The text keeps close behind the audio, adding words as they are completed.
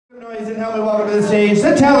Noise and help me welcome to the stage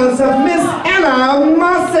the talents of Miss Anna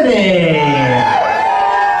Mossity.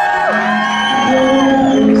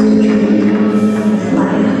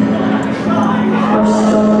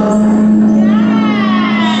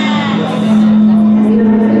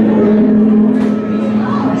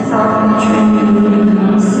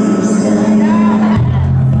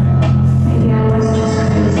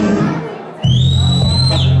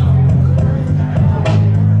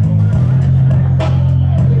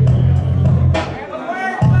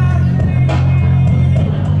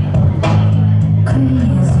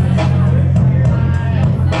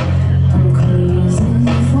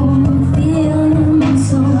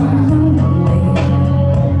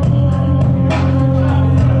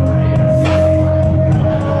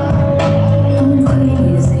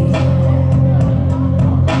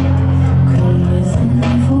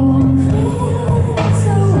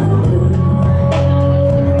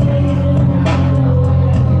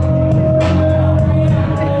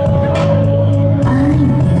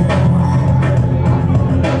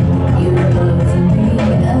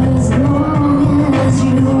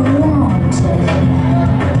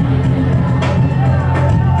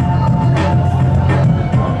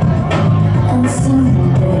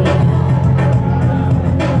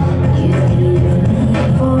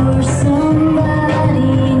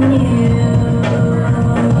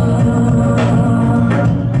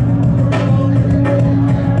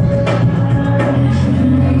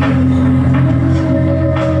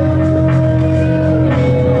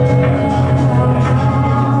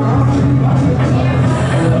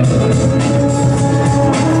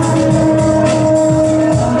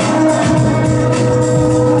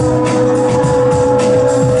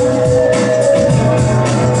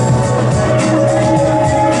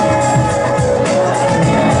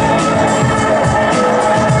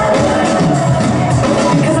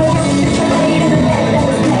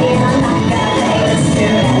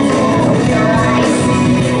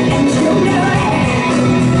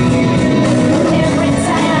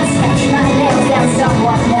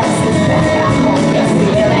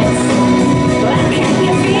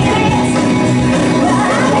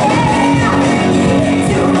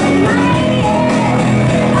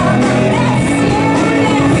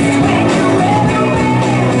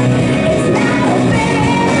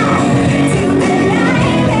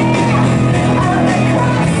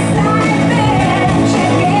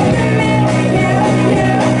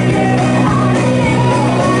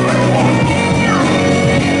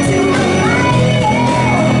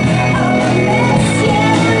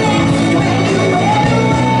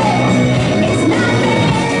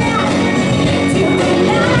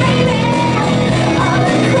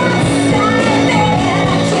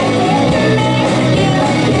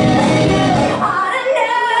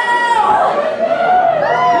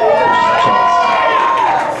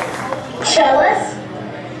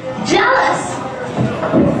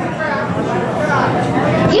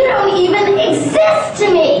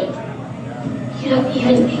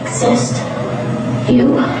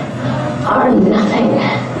 You are nothing.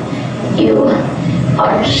 You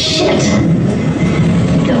are shit.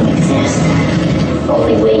 You don't exist. The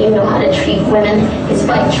only way you know how to treat women is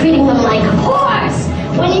by treating them like whores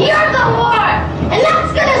when you're the whore! And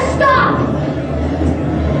that's gonna stop!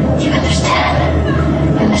 Do you understand?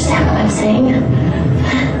 You understand what I'm saying?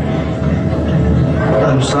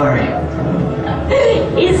 I'm sorry.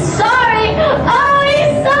 He's sorry! Oh,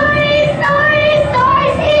 he's sorry! He's sorry! He's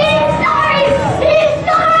sorry! He's sorry! He's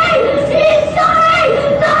sorry! He's sorry!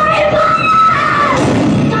 Sorry! God.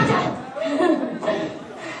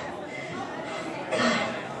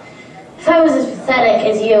 If I was as pathetic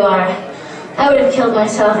as you are, I would have killed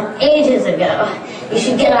myself ages ago. You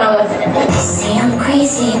should get on with it. See, I'm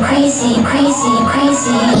crazy, crazy, crazy,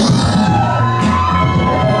 crazy.